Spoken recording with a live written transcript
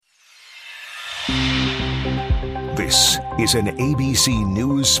This is an ABC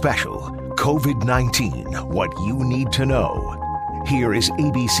News special, COVID-19, What You Need to Know. Here is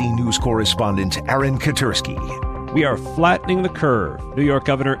ABC News correspondent Aaron Katersky. We are flattening the curve. New York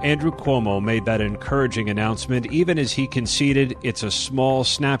Governor Andrew Cuomo made that encouraging announcement, even as he conceded it's a small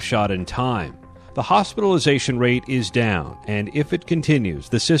snapshot in time. The hospitalization rate is down, and if it continues,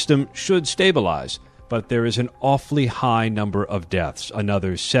 the system should stabilize. But there is an awfully high number of deaths.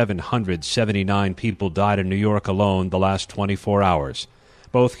 Another 779 people died in New York alone the last 24 hours.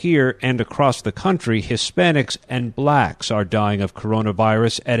 Both here and across the country, Hispanics and blacks are dying of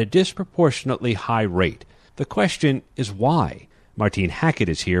coronavirus at a disproportionately high rate. The question is why? Martine Hackett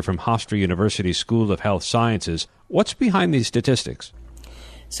is here from Hofstra University School of Health Sciences. What's behind these statistics?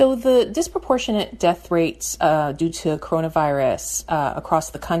 So the disproportionate death rates due to coronavirus across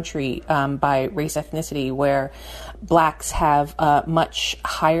the country by race ethnicity, where blacks have a much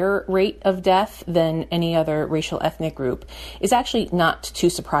higher rate of death than any other racial ethnic group, is actually not too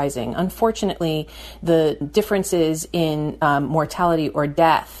surprising. Unfortunately, the differences in mortality or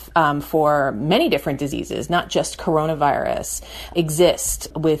death for many different diseases, not just coronavirus, exist,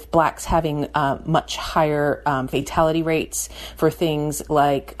 with blacks having much higher fatality rates for things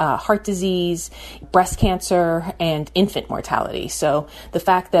like heart disease, breast cancer, and infant mortality. So the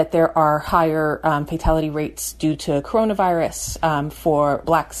fact that there are higher fatality rates due to coronavirus for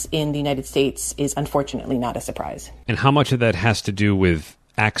blacks in the United States is unfortunately not a surprise. And how much of that has to do with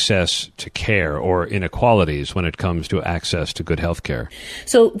access to care or inequalities when it comes to access to good health care?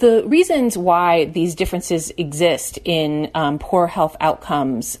 So the reasons why these differences exist in poor health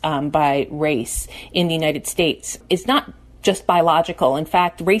outcomes by race in the United States is not just biological. In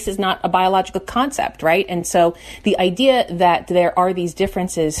fact, race is not a biological concept, right? And so the idea that there are these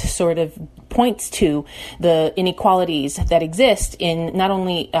differences sort of points to the inequalities that exist in not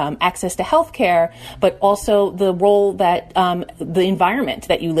only access to healthcare, but also the role that the environment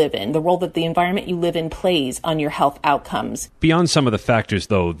that you live in, the role that the environment you live in plays on your health outcomes. Beyond some of the factors,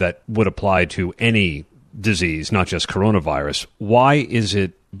 though, that would apply to any disease, not just coronavirus, why is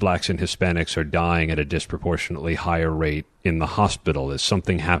it blacks and Hispanics are dying at a disproportionately higher rate in the hospital? Is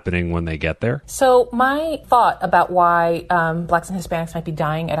something happening when they get there? So my thought about why blacks and Hispanics might be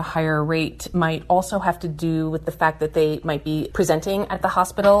dying at a higher rate might also have to do with the fact that they might be presenting at the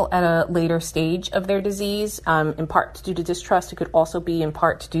hospital at a later stage of their disease, in part due to distrust. It could also be in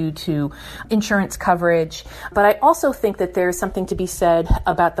part due to insurance coverage. But I also think that there's something to be said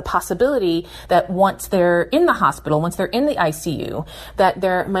about the possibility that once they're in the hospital, once they're in the ICU, that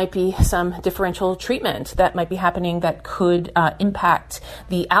there might be some differential treatment that might be happening that could impact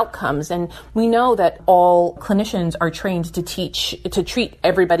the outcomes. And we know that all clinicians are trained to treat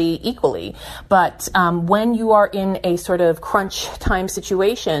everybody equally. But when you are in a sort of crunch time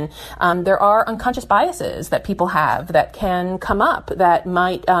situation, there are unconscious biases that people have that can come up that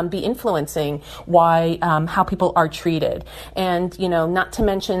might be influencing how people are treated. And, not to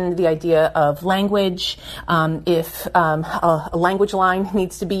mention the idea of language. If a language line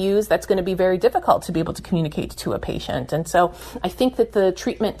needs to be used, that's going to be very difficult to be able to communicate to a patient. And so I think that the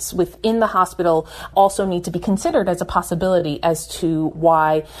treatments within the hospital also need to be considered as a possibility as to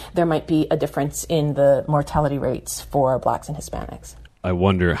why there might be a difference in the mortality rates for blacks and Hispanics. I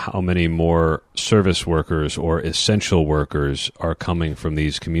wonder how many more service workers or essential workers are coming from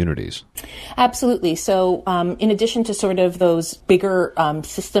these communities. Absolutely. So in addition to sort of those bigger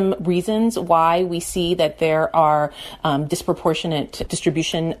system reasons why we see that there are disproportionate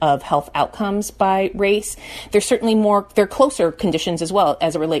distribution of health outcomes by race, there's certainly there are closer conditions as well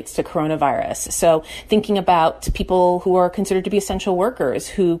as it relates to coronavirus. So thinking about people who are considered to be essential workers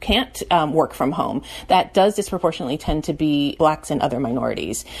who can't work from home, that does disproportionately tend to be blacks and other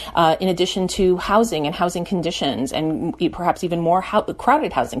minorities. In addition to housing and housing conditions, and perhaps even more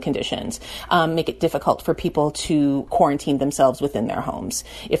crowded housing conditions, make it difficult for people to quarantine themselves within their homes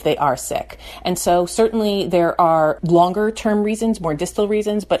if they are sick. And so certainly there are longer term reasons, more distal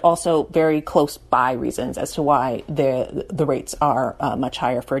reasons, but also very close by reasons as to why the rates are much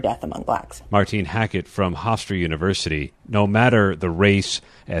higher for death among blacks. Martine Hackett from Hofstra University. No matter the race,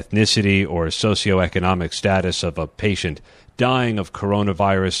 ethnicity, or socioeconomic status of a patient, dying of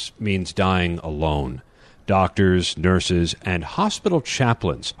coronavirus means dying alone. Doctors, nurses, and hospital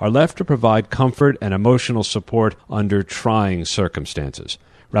chaplains are left to provide comfort and emotional support under trying circumstances.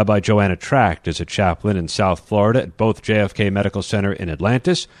 Rabbi Joanna Tracht is a chaplain in South Florida at both JFK Medical Center in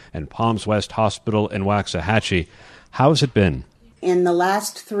Atlantis and Palms West Hospital in Waxahachie. How has it been? In the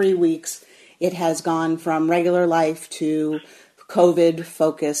last 3 weeks, it has gone from regular life to COVID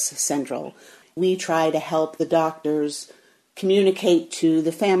Focus Central. We try to help the doctors communicate to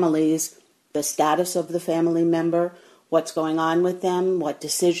the families the status of the family member, what's going on with them, what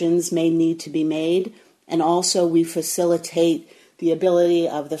decisions may need to be made, and also we facilitate the ability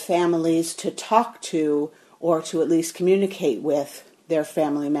of the families to talk to or to at least communicate with their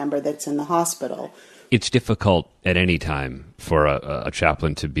family member that's in the hospital. It's difficult at any time for a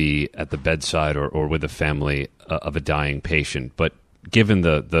chaplain to be at the bedside or with a family of a dying patient. But given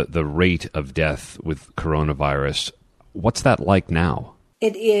the rate of death with coronavirus, what's that like now?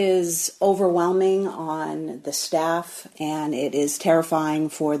 It is overwhelming on the staff, and it is terrifying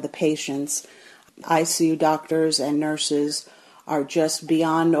for the patients. ICU doctors and nurses are just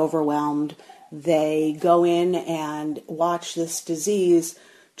beyond overwhelmed. They go in and watch this disease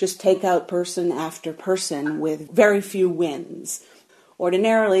just take out person after person with very few wins.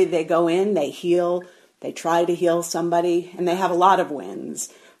 Ordinarily, they go in, they heal, they try to heal somebody, and they have a lot of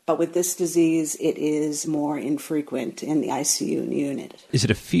wins. But with this disease, it is more infrequent in the ICU unit. Is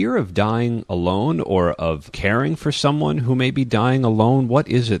it a fear of dying alone or of caring for someone who may be dying alone? What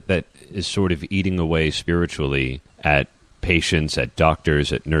is it that is sort of eating away spiritually at patients, at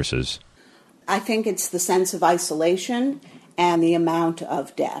doctors, at nurses? I think it's the sense of isolation and the amount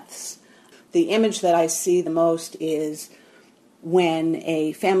of deaths. The image that I see the most is when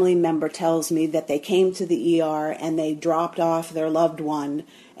a family member tells me that they came to the ER and they dropped off their loved one,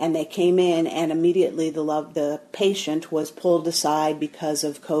 and they came in and immediately the patient was pulled aside because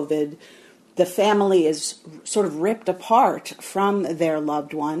of COVID. The family is sort of ripped apart from their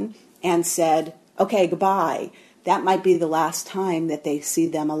loved one and said, okay, goodbye. That might be the last time that they see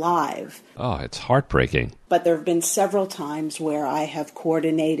them alive. Oh, it's heartbreaking. But there have been several times where I have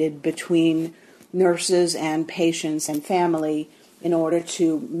coordinated between nurses and patients and family in order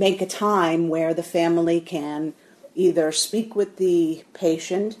to make a time where the family can either speak with the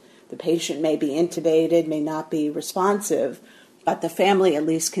patient may be intubated, may not be responsive, but the family at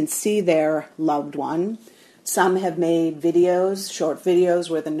least can see their loved one. Some have made videos, short videos,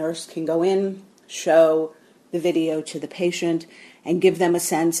 where the nurse can go in, show the video to the patient, and give them a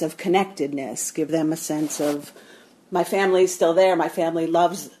sense of connectedness, give them a sense of, my family's still there, my family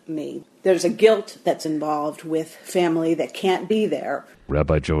loves me. There's a guilt that's involved with family that can't be there.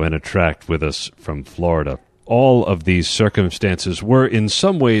 Rabbi Joanna Tracht with us from Florida. All of these circumstances were in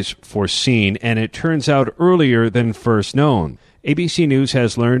some ways foreseen, and it turns out earlier than first known. ABC News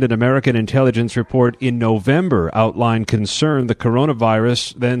has learned an American intelligence report in November outlined concern the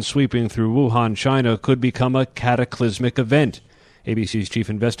coronavirus then sweeping through Wuhan, China, could become a cataclysmic event. ABC's chief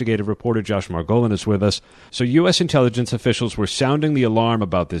investigative reporter Josh Margolin is with us. So U.S. intelligence officials were sounding the alarm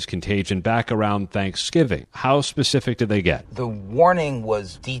about this contagion back around Thanksgiving. How specific did they get? The warning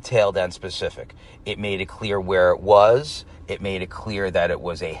was detailed and specific. It made it clear where it was. It made it clear that it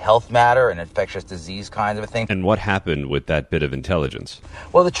was a health matter, an infectious disease kind of a thing. And what happened with that bit of intelligence?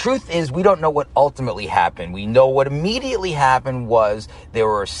 Well, the truth is we don't know what ultimately happened. We know what immediately happened was there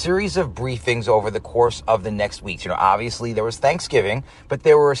were a series of briefings over the course of the next weeks. Obviously there was Thanksgiving, but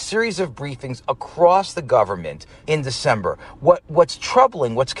there were a series of briefings across the government in December. What's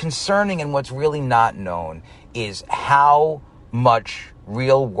troubling, what's concerning, and what's really not known is how much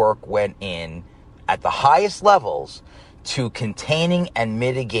real work went in at the highest levels to containing and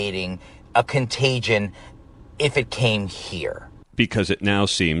mitigating a contagion if it came here. Because it now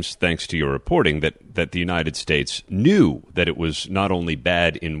seems, thanks to your reporting, that the United States knew that it was not only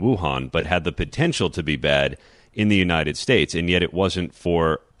bad in Wuhan, but had the potential to be bad in the United States, and yet it wasn't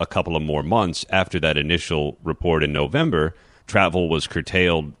for a couple of more months after that initial report in November. Travel was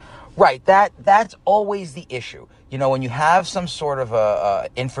curtailed. Right, that's always the issue. When you have some sort of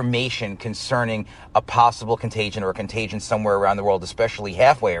information concerning a possible contagion or a contagion somewhere around the world, especially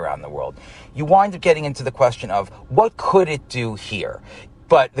halfway around the world, you wind up getting into the question of what could it do here?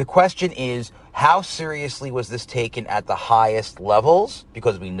 But the question is, how seriously was this taken at the highest levels?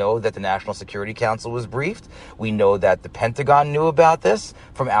 Because we know that the National Security Council was briefed. We know that the Pentagon knew about this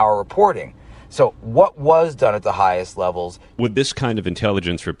from our reporting. So what was done at the highest levels? Would this kind of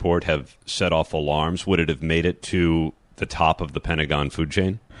intelligence report have set off alarms? Would it have made it to the top of the Pentagon food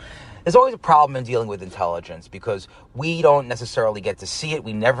chain? There's always a problem in dealing with intelligence because we don't necessarily get to see it.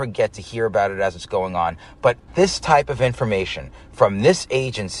 We never get to hear about it as it's going on. But this type of information from this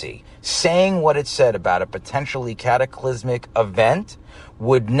agency saying what it said about a potentially cataclysmic event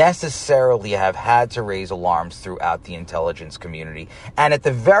would necessarily have had to raise alarms throughout the intelligence community, and at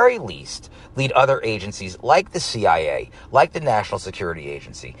the very least lead other agencies like the CIA, like the National Security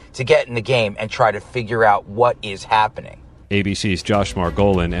Agency, to get in the game and try to figure out what is happening. ABC's Josh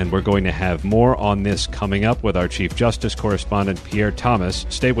Margolin, and we're going to have more on this coming up with our Chief Justice correspondent Pierre Thomas.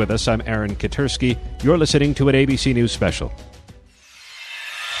 Stay with us. I'm Aaron Katersky. You're listening to an ABC News Special.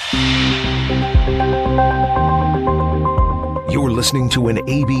 You're listening to an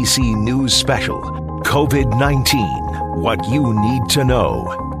ABC News special, COVID-19, What You Need to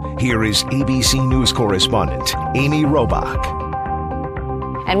Know. Here is ABC News correspondent Amy Robach.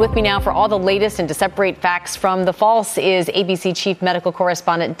 And with me now for all the latest and to separate facts from the false is ABC Chief Medical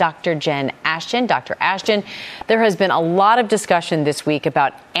Correspondent Dr. Jen Ashton. Dr. Ashton, there has been a lot of discussion this week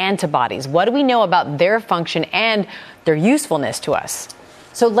about antibodies. What do we know about their function and their usefulness to us?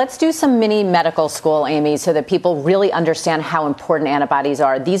 So let's do some mini medical school, Amy, so that people really understand how important antibodies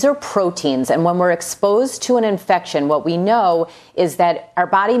are. These are proteins, and when we're exposed to an infection, what we know is that our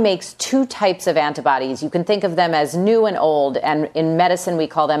body makes two types of antibodies. You can think of them as new and old, and in medicine we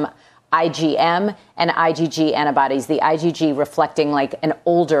call them IgM and IgG antibodies, the IgG reflecting like an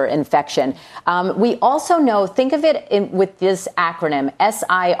older infection. We also know, think of it with this acronym,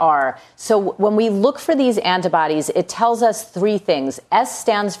 SIR. So when we look for these antibodies, it tells us three things. S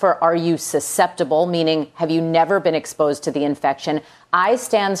stands for, are you susceptible, meaning have you never been exposed to the infection? I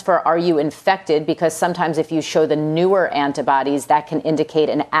stands for, are you infected? Because sometimes if you show the newer antibodies, that can indicate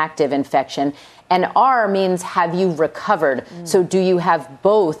an active infection. And R means, have you recovered? So do you have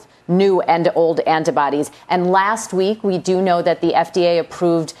both new and old antibodies? And last week, we do know that the FDA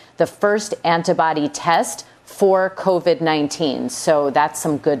approved the first antibody test for COVID-19. So that's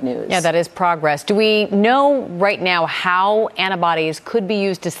some good news. Yeah, that is progress. Do we know right now how antibodies could be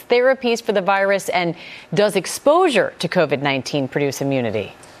used as therapies for the virus? And does exposure to COVID-19 produce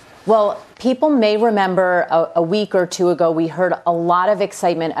immunity? Well, people may remember a week or two ago, we heard a lot of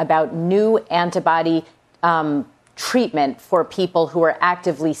excitement about new antibody treatment for people who are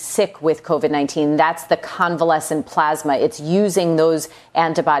actively sick with COVID-19. That's the convalescent plasma. It's using those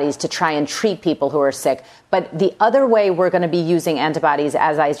antibodies to try and treat people who are sick. But the other way we're going to be using antibodies,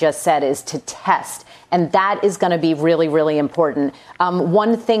 as I just said, is to test. And that is going to be really, really important.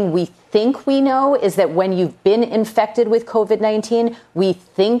 One thing we think we know is that when you've been infected with COVID-19, we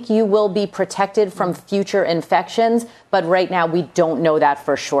think you will be protected from future infections. But right now, we don't know that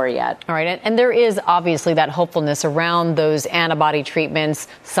for sure yet. All right. And there is obviously that hopefulness around those antibody treatments.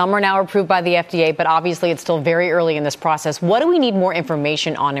 Some are now approved by the FDA, but obviously it's still very early in this process. What do we need more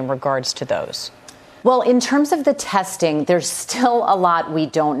information on in regards to those? Well, in terms of the testing, there's still a lot we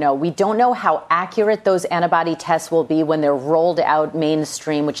don't know. We don't know how accurate those antibody tests will be when they're rolled out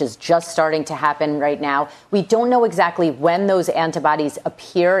mainstream, which is just starting to happen right now. We don't know exactly when those antibodies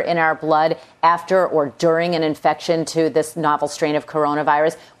appear in our blood after or during an infection to this novel strain of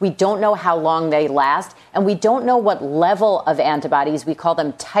coronavirus. We don't know how long they last, and we don't know what level of antibodies, we call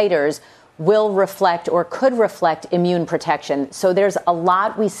them titers, will reflect or could reflect immune protection. So there's a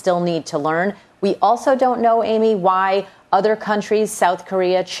lot we still need to learn. We also don't know, Amy, why other countries, South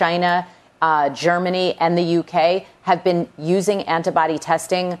Korea, China, Germany, and the UK, have been using antibody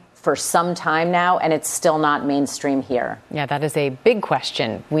testing for some time now, and it's still not mainstream here. Yeah, that is a big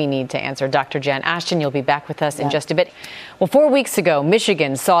question we need to answer. Dr. Jen Ashton, you'll be back with us in just a bit. Well, 4 weeks ago,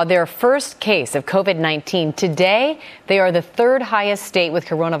 Michigan saw their first case of COVID-19. Today, they are the third highest state with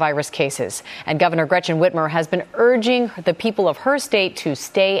coronavirus cases. And Governor Gretchen Whitmer has been urging the people of her state to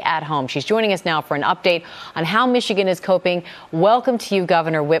stay at home. She's joining us now for an update on how Michigan is coping. Welcome to you,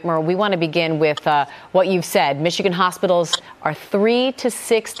 Governor Whitmer. We want to begin with what you've said. Michigan hospitals are 3 to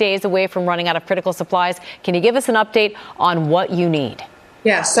 6 days away from running out of critical supplies. Can you give us an update on what you need?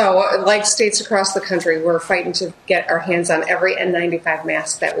 Yeah, so like states across the country, we're fighting to get our hands on every N95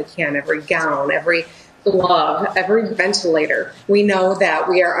 mask that we can, every gown, every glove, every ventilator. We know that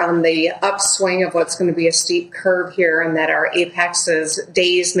we are on the upswing of what's going to be a steep curve here and that our apex is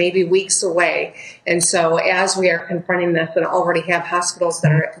days, maybe weeks away. And so as we are confronting this and already have hospitals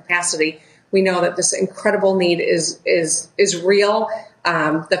that are at capacity, we know that this incredible need is real.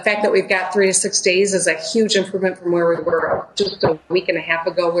 The fact that we've got 3 to 6 days is a huge improvement from where we were just a week and a half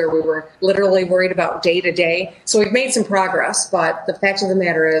ago, where we were literally worried about day to day. So we've made some progress, but the fact of the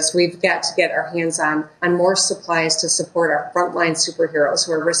matter is we've got to get our hands on more supplies to support our frontline superheroes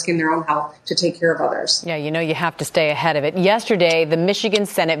who are risking their own health to take care of others. Yeah, you know, you have to stay ahead of it. Yesterday, the Michigan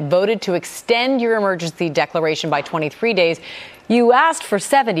Senate voted to extend your emergency declaration by 23 days. You asked for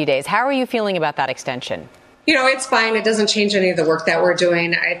 70 days. How are you feeling about that extension? You know, it's fine. It doesn't change any of the work that we're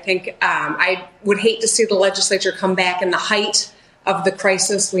doing. I think I would hate to see the legislature come back in the height of the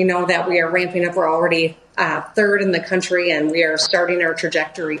crisis. We know that we are ramping up. We're already third in the country, and we are starting our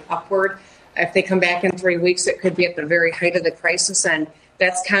trajectory upward. If they come back in 3 weeks, it could be at the very height of the crisis, and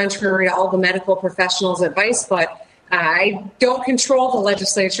that's contrary to all the medical professionals' advice. But I don't control the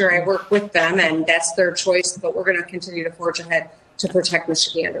legislature. I work with them, and that's their choice. But we're going to continue to forge ahead to protect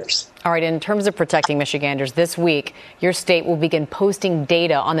Michiganders. All right, in terms of protecting Michiganders, this week, your state will begin posting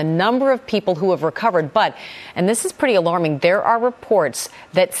data on the number of people who have recovered. But, and this is pretty alarming, there are reports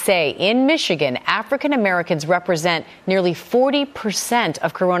that say in Michigan, African Americans represent nearly 40%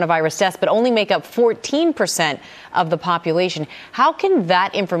 of coronavirus deaths, but only make up 14% of the population. How can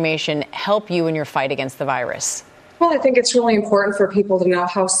that information help you in your fight against the virus? Well, I think it's really important for people to know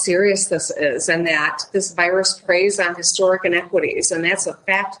how serious this is and that this virus preys on historic inequities. And that's a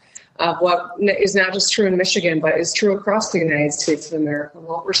fact of what is not just true in Michigan, but is true across the United States of America.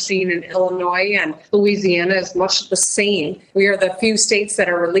 What we're seeing in Illinois and Louisiana is much the same. We are the few states that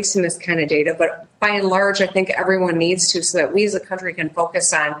are releasing this kind of data, but by and large, I think everyone needs to, so that we as a country can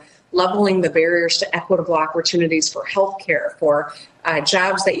focus on leveling the barriers to equitable opportunities for healthcare, for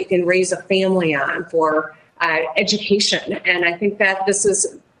jobs that you can raise a family on, for education. And I think that this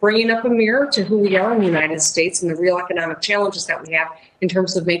is bringing up a mirror to who we are in the United States and the real economic challenges that we have in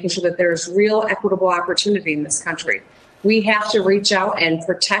terms of making sure that there's real equitable opportunity in this country. We have to reach out and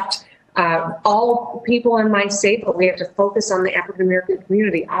protect all people in my state, but we have to focus on the African American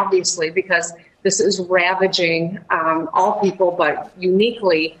community, obviously, because this is ravaging all people, but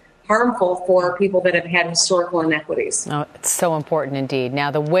uniquely harmful for people that have had historical inequities. Oh, it's so important indeed.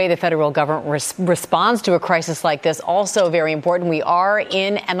 Now, the way the federal government responds to a crisis like this, also very important. We are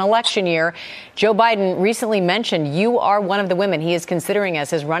in an election year. Joe Biden recently mentioned you are one of the women he is considering as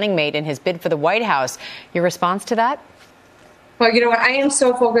his running mate in his bid for the White House. Your response to that? Well, you know what? I am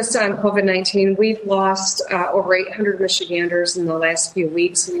so focused on COVID-19. We've lost over 800 Michiganders in the last few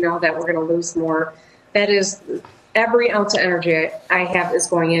weeks. We know that we're going to lose more. That is, every ounce of energy I have is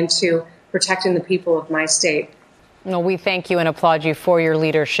going into protecting the people of my state. Well, we thank you and applaud you for your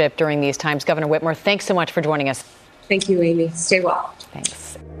leadership during these times. Governor Whitmer, thanks so much for joining us. Thank you, Amy. Stay well.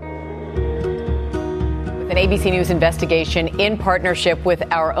 Thanks. An ABC News investigation in partnership with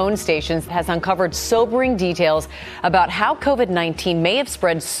our own stations has uncovered sobering details about how COVID-19 may have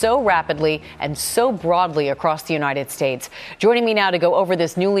spread so rapidly and so broadly across the United States. Joining me now to go over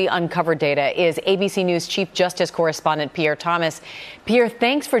this newly uncovered data is ABC News Chief Justice Correspondent Pierre Thomas. Pierre,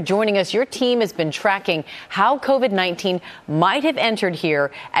 thanks for joining us. Your team has been tracking how COVID-19 might have entered here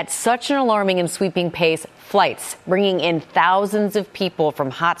at such an alarming and sweeping pace. Flights bringing in thousands of people from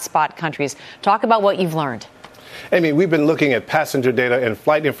hotspot countries. Talk about what you've learned. Amy, we've been looking at passenger data and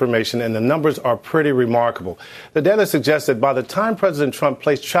flight information, and the numbers are pretty remarkable. The data suggests that by the time President Trump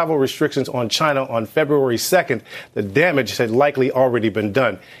placed travel restrictions on China on February 2nd, the damage had likely already been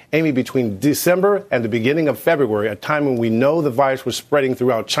done. Amy, between December and the beginning of February, a time when we know the virus was spreading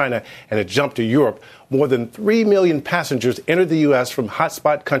throughout China and had jumped to Europe, more than 3 million passengers entered the U.S. from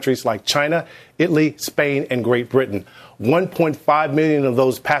hotspot countries like China, Italy, Spain, and Great Britain. 1.5 million of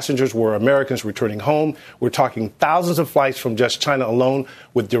those passengers were Americans returning home. We're talking thousands of flights from just China alone,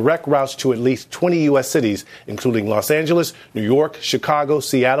 with direct routes to at least 20 U.S. cities, including Los Angeles, New York, Chicago,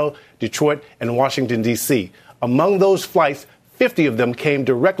 Seattle, Detroit, and Washington, D.C. Among those flights, 50 of them came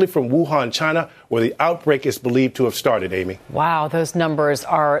directly from Wuhan, China, where the outbreak is believed to have started, Amy. Wow, those numbers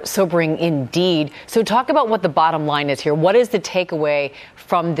are sobering indeed. So talk about what the bottom line is here. What is the takeaway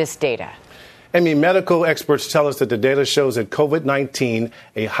from this data? Amy, medical experts tell us that the data shows that COVID-19,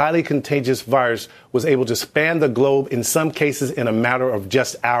 a highly contagious virus, was able to span the globe in some cases in a matter of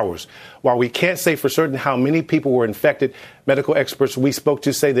just hours. While we can't say for certain how many people were infected, medical experts we spoke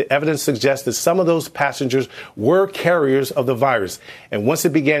to say the evidence suggests that some of those passengers were carriers of the virus. And once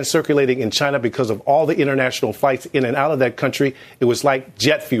it began circulating in China because of all the international flights in and out of that country, it was like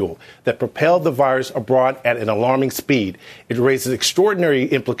jet fuel that propelled the virus abroad at an alarming speed. It raises extraordinary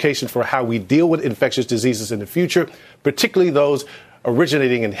implications for how we deal with infectious diseases in the future, particularly those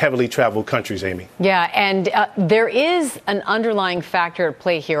originating in heavily traveled countries, Amy. Yeah, and there is an underlying factor at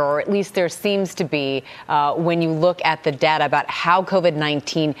play here, or at least there seems to be, when you look at the data about how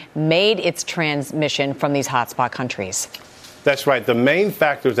COVID-19 made its transmission from these hotspot countries. That's right. The main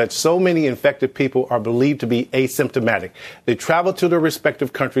factor is that so many infected people are believed to be asymptomatic. They travel to their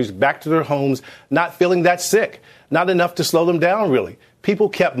respective countries, back to their homes, not feeling that sick, not enough to slow them down, really. People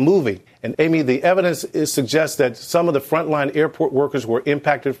kept moving. And, Amy, the evidence suggests that some of the frontline airport workers were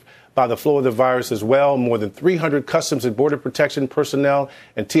impacted by the flow of the virus as well. More than 300 Customs and Border Protection personnel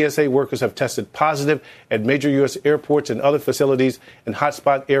and TSA workers have tested positive at major U.S. airports and other facilities in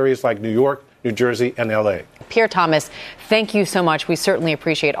hotspot areas like New York, New Jersey, and L.A. Pierre Thomas, thank you so much. We certainly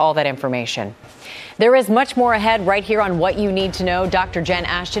appreciate all that information. There is much more ahead right here on What You Need to Know. Dr. Jen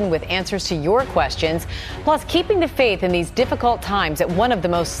Ashton with answers to your questions, plus keeping the faith in these difficult times at one of the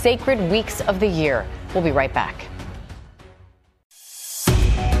most sacred weeks of the year. We'll be right back.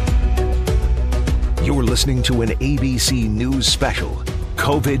 You're listening to an ABC News special,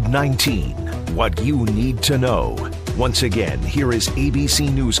 COVID-19, What You Need to Know. Once again, here is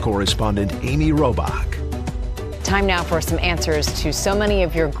ABC News correspondent Amy Robach. Time now for some answers to so many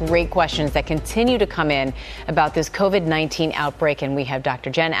of your great questions that continue to come in about this COVID-19 outbreak. And we have Dr.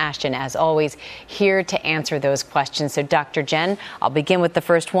 Jen Ashton, as always, here to answer those questions. So, Dr. Jen, I'll begin with the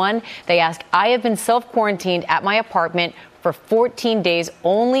first one. They ask, I have been self-quarantined at my apartment for 14 days,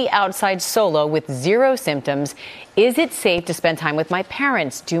 only outside solo with 0 symptoms. Is it safe to spend time with my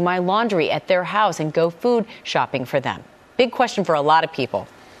parents, do my laundry at their house, and go food shopping for them? Big question for a lot of people.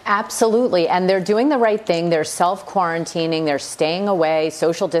 Absolutely. And they're doing the right thing. They're self-quarantining. They're staying away,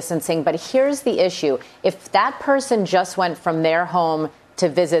 social distancing. But here's the issue. If that person just went from their home to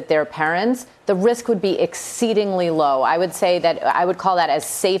visit their parents, the risk would be exceedingly low. I would say that I would call that as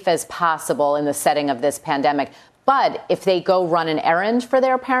safe as possible in the setting of this pandemic. But if they go run an errand for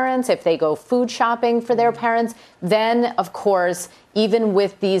their parents, if they go food shopping for their parents, then, of course, even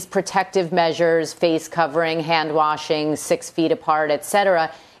with these protective measures, face covering, hand washing, 6 feet apart, et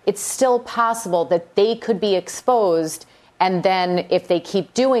cetera, it's still possible that they could be exposed. And then if they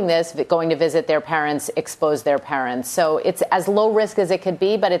keep doing this, going to visit their parents, expose their parents. So it's as low risk as it could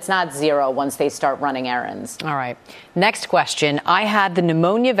be, but it's not 0 once they start running errands. All right. Next question. I had the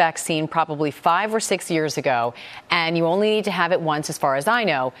pneumonia vaccine probably 5 or 6 years ago, and you only need to have it once as far as I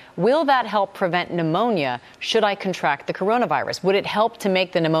know. Will that help prevent pneumonia should I contract the coronavirus? Would it help to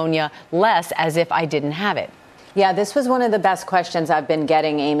make the pneumonia less as if I didn't have it? Yeah, this was one of the best questions I've been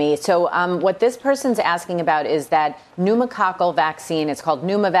getting, Amy. So what this person's asking about is that pneumococcal vaccine. It's called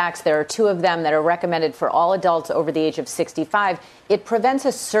Pneumovax. There are 2 of them that are recommended for all adults over the age of 65. It prevents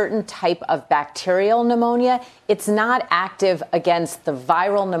a certain type of bacterial pneumonia. It's not active against the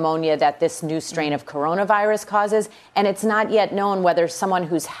viral pneumonia that this new strain of coronavirus causes. And it's not yet known whether someone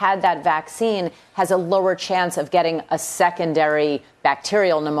who's had that vaccine has a lower chance of getting a secondary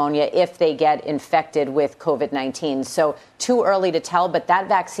bacterial pneumonia if they get infected with COVID-19. So too early to tell, but that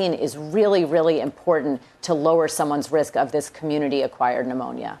vaccine is really, really important to lower someone's risk of this community-acquired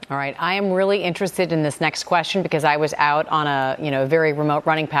pneumonia. All right. I am really interested in this next question because I was out on a very remote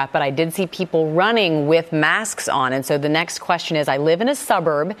running path, but I did see people running with masks on. And so the next question is, I live in a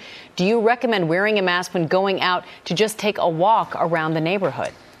suburb. Do you recommend wearing a mask when going out to just take a walk around the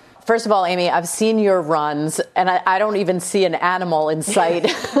neighborhood? First of all, Amy, I've seen your runs, and I don't even see an animal in sight.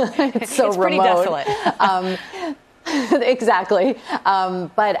 It's so it's pretty remote. desolate. Exactly.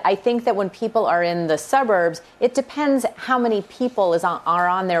 But I think that when people are in the suburbs, it depends how many people are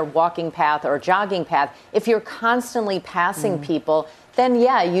on their walking path or jogging path. If you're constantly passing people, then,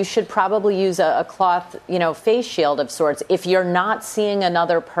 yeah, you should probably use a cloth, face shield of sorts. If you're not seeing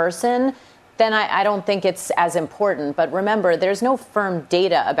another person, then I don't think it's as important. But remember, there's no firm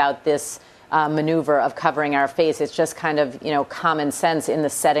data about this maneuver of covering our face. It's just kind of, common sense in the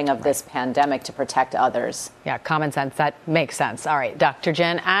setting of this pandemic to protect others. Yeah, common sense. That makes sense. All right. Dr.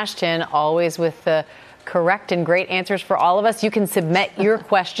 Jen Ashton, always with the correct and great answers for all of us. You can submit your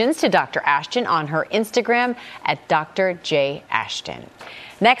questions to Dr. Ashton on her Instagram at Dr. J. Ashton.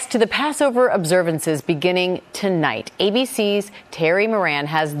 Next, to the Passover observances beginning tonight, ABC's Terry Moran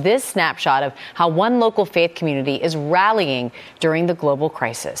has this snapshot of how one local faith community is rallying during the global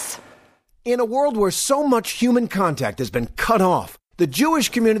crisis. In a world where so much human contact has been cut off, the Jewish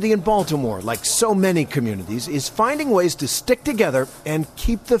community in Baltimore, like so many communities, is finding ways to stick together and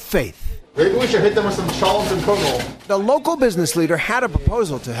keep the faith. Maybe we should hit them with some shawls and kugel. The local business leader had a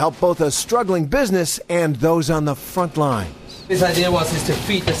proposal to help both a struggling business and those on the front line. His idea was to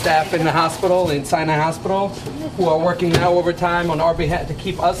feed the staff in the hospital, in Sinai Hospital, who are working now overtime on our behalf to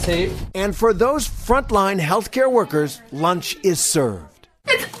keep us safe. And for those frontline healthcare workers, lunch is served.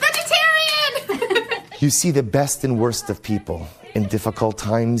 It's vegetarian! You see the best and worst of people in difficult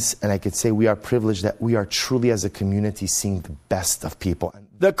times, and I could say we are privileged that we are truly, as a community, seeing the best of people.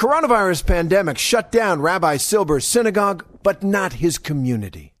 The coronavirus pandemic shut down Rabbi Silber's synagogue, but not his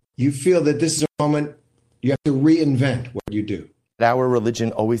community. You feel that this is a moment you have to reinvent what you do. Our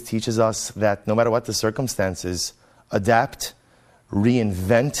religion always teaches us that no matter what the circumstances, adapt,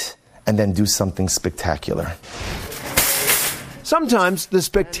 reinvent, and then do something spectacular. Sometimes the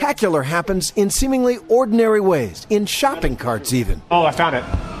spectacular happens in seemingly ordinary ways, in shopping carts even. Oh, I found it.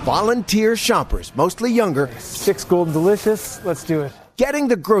 Volunteer shoppers, mostly younger. 6 Golden Delicious, let's do it. Getting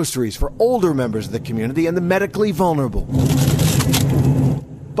the groceries for older members of the community and the medically vulnerable.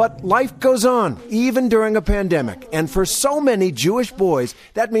 But life goes on, even during a pandemic. And for so many Jewish boys,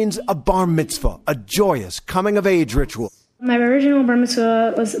 that means a bar mitzvah, a joyous coming-of-age ritual. My original bar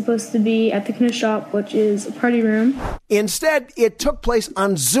mitzvah was supposed to be at the Knish shop, which is a party room. Instead, it took place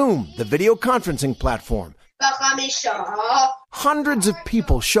on Zoom, the video conferencing platform. Hundreds of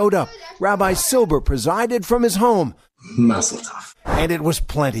people showed up. Rabbi Silber presided from his home. Mazel tov. And it was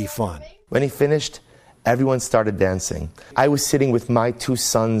plenty fun. When he finished, everyone started dancing. I was sitting with my 2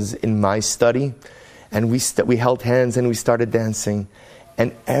 sons in my study, and we held hands and we started dancing.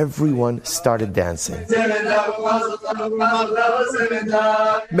 And everyone started dancing.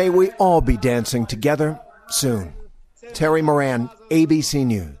 May we all be dancing together soon. Terry Moran, ABC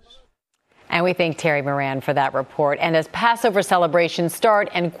News. And we thank Terry Moran for that report. And as Passover celebrations start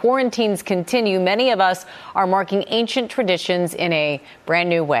and quarantines continue, many of us are marking ancient traditions in a brand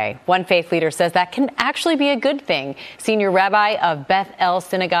new way. One faith leader says that can actually be a good thing. Senior Rabbi of Beth El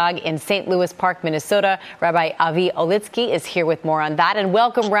Synagogue in St. Louis Park, Minnesota, Rabbi Avi Olitsky is here with more on that. And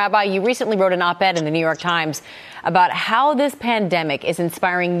welcome, Rabbi. You recently wrote an op-ed in the New York Times about how this pandemic is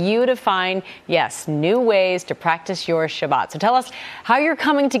inspiring you to find, yes, new ways to practice your Shabbat. So tell us how you're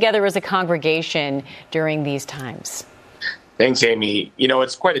coming together as a congregation during these times. Thanks, Amy. You know,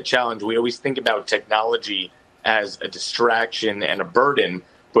 it's quite a challenge. We always think about technology as a distraction and a burden,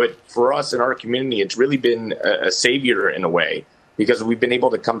 but for us in our community, it's really been a savior in a way, because we've been able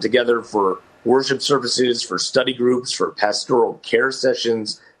to come together for worship services, for study groups, for pastoral care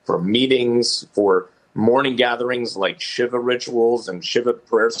sessions, for meetings, for morning gatherings like Shiva rituals and Shiva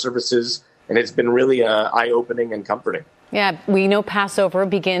prayer services. And it's been really eye-opening and comforting. Yeah, we know Passover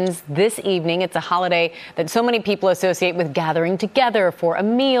begins this evening. It's a holiday that so many people associate with gathering together for a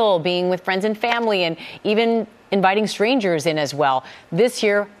meal, being with friends and family, and even inviting strangers in as well. This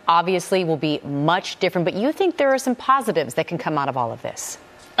year, obviously, will be much different. But you think there are some positives that can come out of all of this?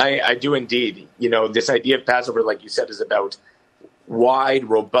 I do indeed. You know, this idea of Passover, like you said, is about wide,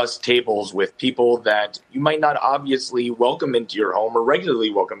 robust tables with people that you might not obviously welcome into your home or regularly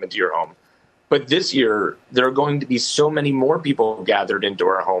welcome into your home. But this year, there are going to be so many more people gathered into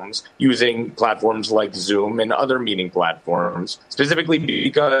our homes using platforms like Zoom and other meeting platforms, specifically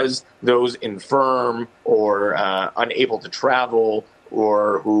because those infirm or unable to travel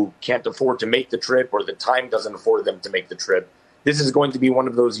or who can't afford to make the trip or the time doesn't afford them to make the trip. This is going to be one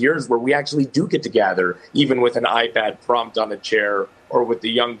of those years where we actually do get to gather, even with an iPad prompt on a chair or with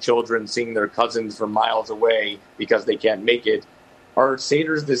the young children seeing their cousins from miles away because they can't make it. Our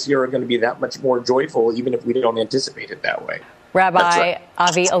Seders this year are going to be that much more joyful, even if we don't anticipate it that way. Rabbi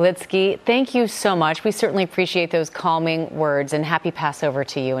Avi Olitsky, thank you so much. We certainly appreciate those calming words, and happy Passover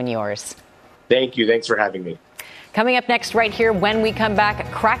to you and yours. Thank you. Thanks for having me. Coming up next right here when we come back,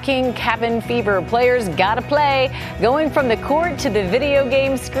 cracking cabin fever. Players gotta play. Going from the court to the video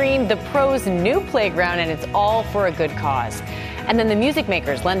game screen, the pros' new playground, and it's all for a good cause. And then the music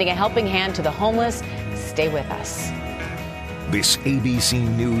makers lending a helping hand to the homeless. Stay with us. This ABC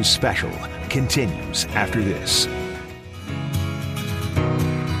News special continues after this.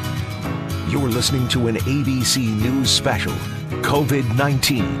 You're listening to an ABC News special,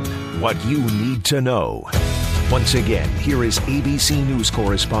 COVID-19, What You Need to Know. Once again, here is ABC News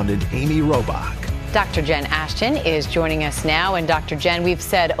correspondent Amy Robach. Dr. Jen Ashton is joining us now. And Dr. Jen, we've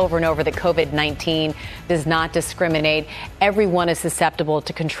said over and over that COVID-19 does not discriminate. Everyone is susceptible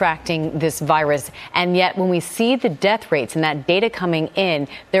to contracting this virus. And yet when we see the death rates and that data coming in,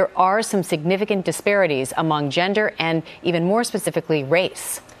 there are some significant disparities among gender and even more specifically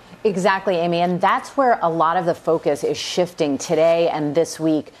race. Exactly, Amy. And that's where a lot of the focus is shifting today and this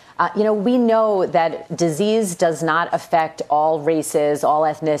week. We know that disease does not affect all races, all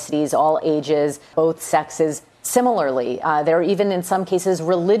ethnicities, all ages, both sexes similarly. There are even in some cases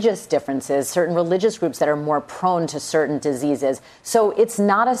religious differences, certain religious groups that are more prone to certain diseases. So it's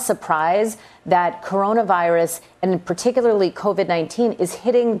not a surprise that coronavirus, and particularly COVID-19, is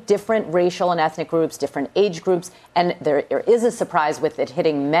hitting different racial and ethnic groups, different age groups, and there is a surprise with it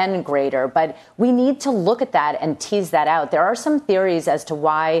hitting men greater. But we need to look at that and tease that out. There are some theories as to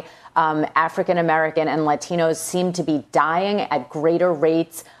why African American and Latinos seem to be dying at greater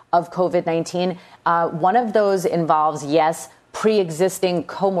rates of COVID-19. One of those involves, yes, pre-existing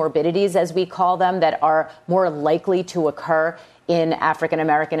comorbidities, as we call them, that are more likely to occur in African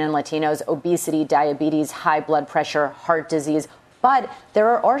American and Latinos: obesity, diabetes, high blood pressure, heart disease. But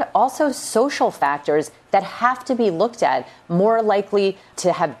there are also social factors that have to be looked at, more likely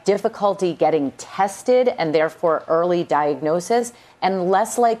to have difficulty getting tested and therefore early diagnosis, and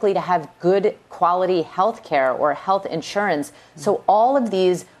less likely to have good quality health care or health insurance. So all of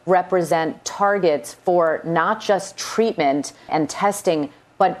these represent targets for not just treatment and testing,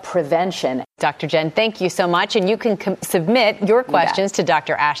 but prevention. Dr. Jen, thank you so much. And you can submit your questions to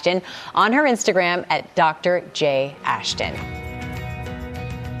Dr. Ashton on her Instagram at Dr. J. Ashton.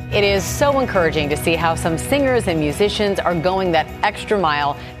 It is so encouraging to see how some singers and musicians are going that extra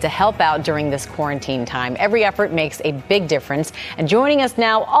mile to help out during this quarantine time. Every effort makes a big difference. And joining us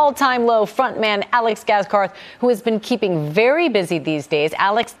now, all-time low frontman Alex Gaskarth, who has been keeping very busy these days.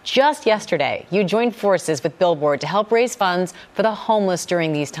 Alex, just yesterday, you joined forces with Billboard to help raise funds for the homeless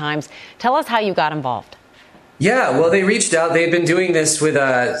during these times. Tell us how you got involved. Yeah, well, they reached out. They've been doing this with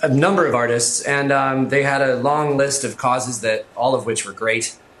a number of artists, and they had a long list of causes that all of which were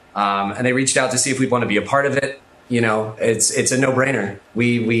great. And they reached out to see if we'd want to be a part of it. You know, it's a no-brainer.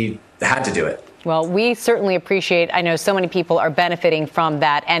 We had to do it. Well, we certainly appreciate, I know so many people are benefiting from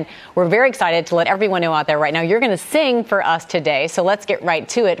that, and we're very excited to let everyone know out there right now, you're going to sing for us today, so let's get right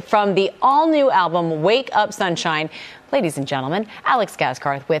to it. From the all-new album, Wake Up Sunshine, ladies and gentlemen, Alex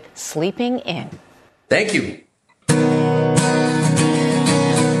Gaskarth with Sleeping In. Thank you.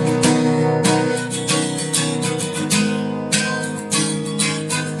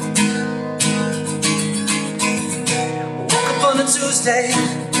 Tuesday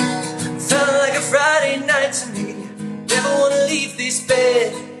felt like a Friday night to me. Never wanna leave this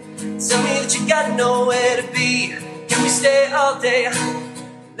bed. Tell me that you got nowhere to be. Can we stay all day?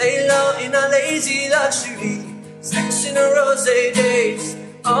 Lay low in our lazy luxury. Sex in a rose days.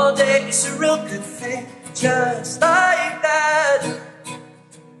 All day it's a real good thing. Just like that.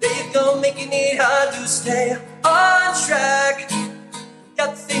 There you go, making it hard to stay on track.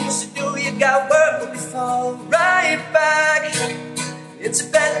 Got things to do, you got work, but we fall right back into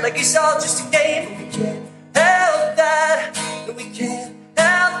bed like it's all just a game. And we can't help that, and we can't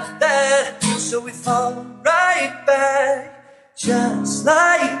help that. So we fall right back, just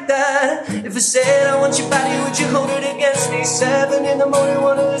like that. If I said I want your body, would you hold it against me? 7 in the morning,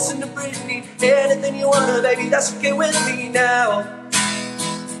 wanna listen to Britney. Anything you wanna, baby, that's okay with me now.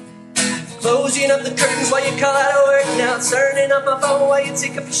 Closing up the curtains while you call out of work now. Turning up my phone while you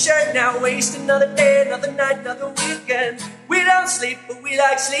take off your shirt now. Waste another day, another night, another weekend. We don't sleep, but we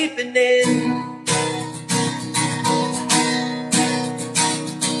like sleeping in.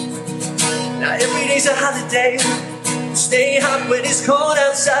 Now every day's a holiday. Stay hot when it's cold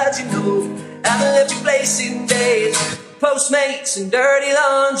outside, you know. Haven't left your place in days. Postmates and dirty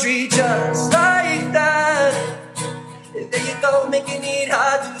laundry, just like that. There you go, making it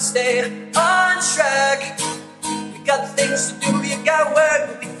hard to stay on track. We got things to do, you got work,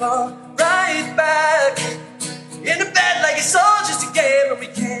 but we fall right back into bed like it's all just a game. And we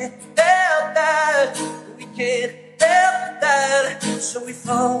can't help that, we can't help that. So we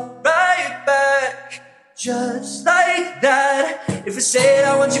fall right back, just like that. If I said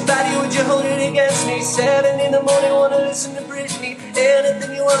I want your body, would you hold it against me? 7 in the morning, wanna listen to Britney.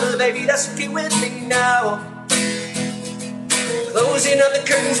 Anything you wanna, baby, that's okay with me now. Closing up the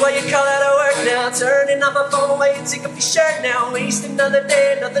curtains while you call out of work now. Turning off my phone while you take off your shirt now. Waste another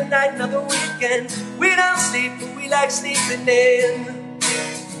day, another night, another weekend. We don't sleep, but we like sleeping in.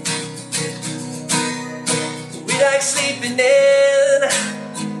 We like sleeping in.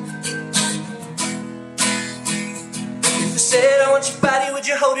 If I said I want your body, would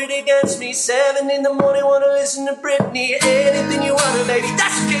you hold it against me? 7 in the morning, wanna listen to Britney. Anything you wanna, baby,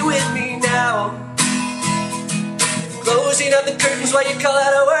 that's okay with me now. Closing up the curtains while you call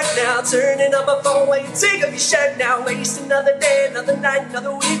out of work now. Turning up my phone while you take off your shirt now. Waste another day, another night,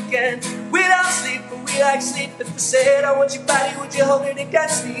 another weekend. We don't sleep, but we like sleep. If I said I want your body, would you hold it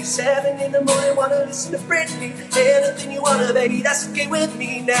against me? 7 in the morning, wanna listen to Britney. Anything you wanna, baby, that's okay with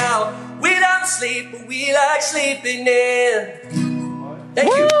me now. We don't sleep, but we like sleeping in. Thank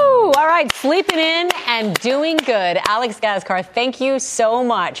you. All right, sleeping in and doing good. Alex Gaskarth, thank you so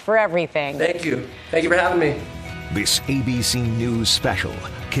much for everything. Thank you. Thank you for having me. This ABC News special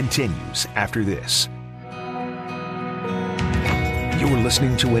continues after this. You're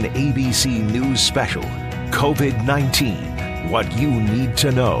listening to an ABC News special, COVID-19, What You Need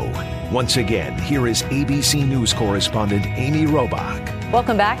to Know. Once again, here is ABC News correspondent Amy Robach.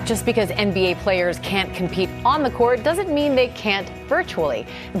 Welcome back. Just because NBA players can't compete on the court doesn't mean they can't virtually.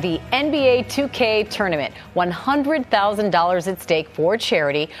 The NBA 2K tournament, $100,000 at stake for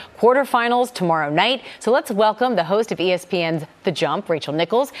charity. Quarterfinals tomorrow night. So let's welcome the host of ESPN's The Jump, Rachel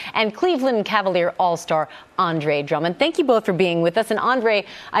Nichols, and Cleveland Cavalier All-Star Andre Drummond. Thank you both for being with us. And Andre,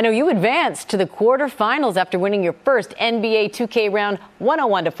 I know you advanced to the quarterfinals after winning your first NBA 2K round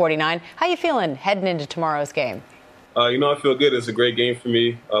 101-49. How you feeling heading into tomorrow's game? I feel good. It's a great game for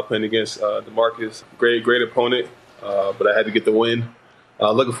me playing against DeMarcus. Great opponent, but I had to get the win.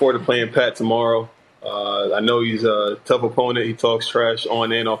 Looking forward to playing Pat tomorrow. I know he's a tough opponent. He talks trash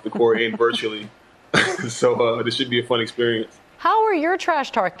on and off the court and virtually. So this should be a fun experience. How are your trash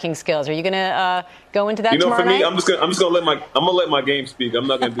talking skills? Are you going to go into that tomorrow night? For me, I'm just gonna let my game speak. I'm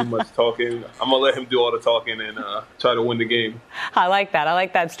not gonna do much talking. I'm gonna let him do all the talking and try to win the game. I like that. I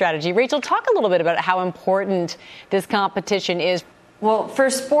like that strategy. Rachel, talk a little bit about how important this competition is. Well, for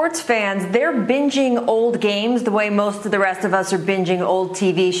sports fans, they're binging old games the way most of the rest of us are binging old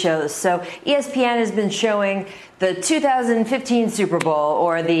TV shows. So ESPN has been showing the 2015 Super Bowl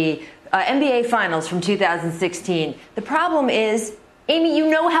or the NBA Finals from 2016. The problem is, Amy, you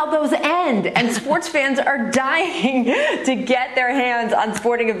know how those end, and sports fans are dying to get their hands on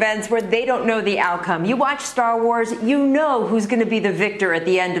sporting events where they don't know the outcome. You watch Star Wars, you know who's going to be the victor at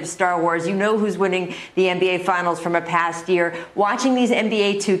the end of Star Wars. You know who's winning the NBA Finals from a past year. Watching these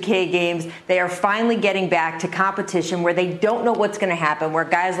NBA 2K games, they are finally getting back to competition where they don't know what's going to happen, where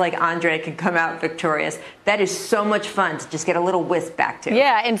guys like Andre can come out victorious. That is so much fun to just get a little whisk back to.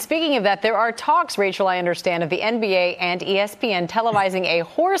 Yeah, and speaking of that, there are talks, Rachel, I understand, of the NBA and ESPN televising a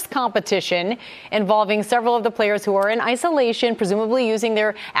horse competition involving several of the players who are in isolation, presumably using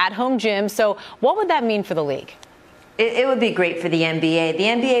their at-home gym. So what would that mean for the league? It would be great for the NBA. The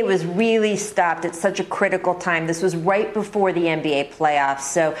NBA was really stopped at such a critical time. This was right before the NBA playoffs.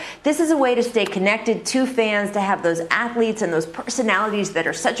 So this is a way to stay connected to fans, to have those athletes and those personalities that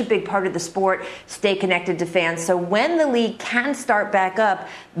are such a big part of the sport stay connected to fans. So when the league can start back up,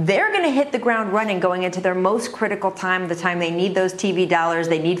 they're going to hit the ground running going into their most critical time, the time they need those TV dollars,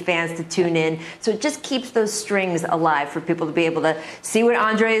 they need fans to tune in. So it just keeps those strings alive for people to be able to see what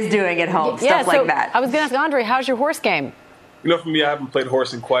Andre is doing at home, stuff like that. I was going to ask Andre, how's your horse game? For me, I haven't played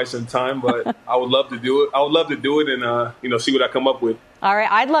horse in quite some time, but I would love to do it. I would love to do it and, see what I come up with. All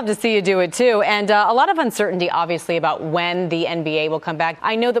right. I'd love to see you do it, too. And a lot of uncertainty, obviously, about when the NBA will come back.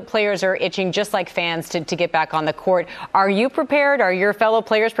 I know that players are itching, just like fans, to get back on the court. Are you prepared? Are your fellow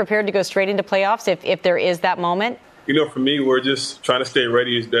players prepared to go straight into playoffs if there is that moment? For me, we're just trying to stay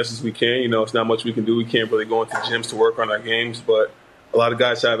ready as best as we can. It's not much we can do. We can't really go into gyms to work on our games, but a lot of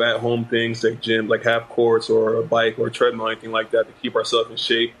guys have at-home things like gym, like half courts or a bike or a treadmill, anything like that to keep ourselves in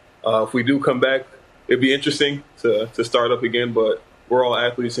shape. If we do come back, it'd be interesting to start up again, but we're all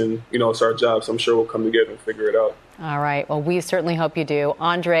athletes and, it's our job, so I'm sure we'll come together and figure it out. All right. Well, we certainly hope you do.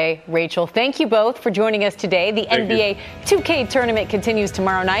 Andre, Rachel, thank you both for joining us today. The NBA 2K tournament continues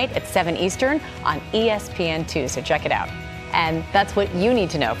tomorrow night at 7 Eastern on ESPN2, so check it out. And that's what you need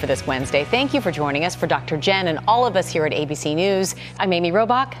to know for this Wednesday. Thank you for joining us. For Dr. Jen and all of us here at ABC News, I'm Amy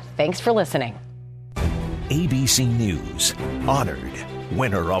Robach. Thanks for listening. ABC News, honored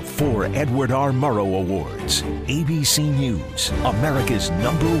winner of 4 Edward R. Murrow Awards. ABC News, America's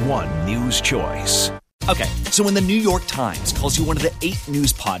 #1 news choice. Okay, so when the New York Times calls you one of the 8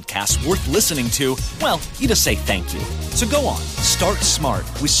 news podcasts worth listening to, well, you just say thank you. So go on, start smart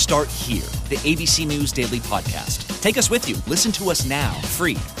with Start Here, the ABC News Daily Podcast. Take us with you. Listen to us now,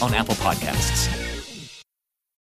 free on Apple Podcasts.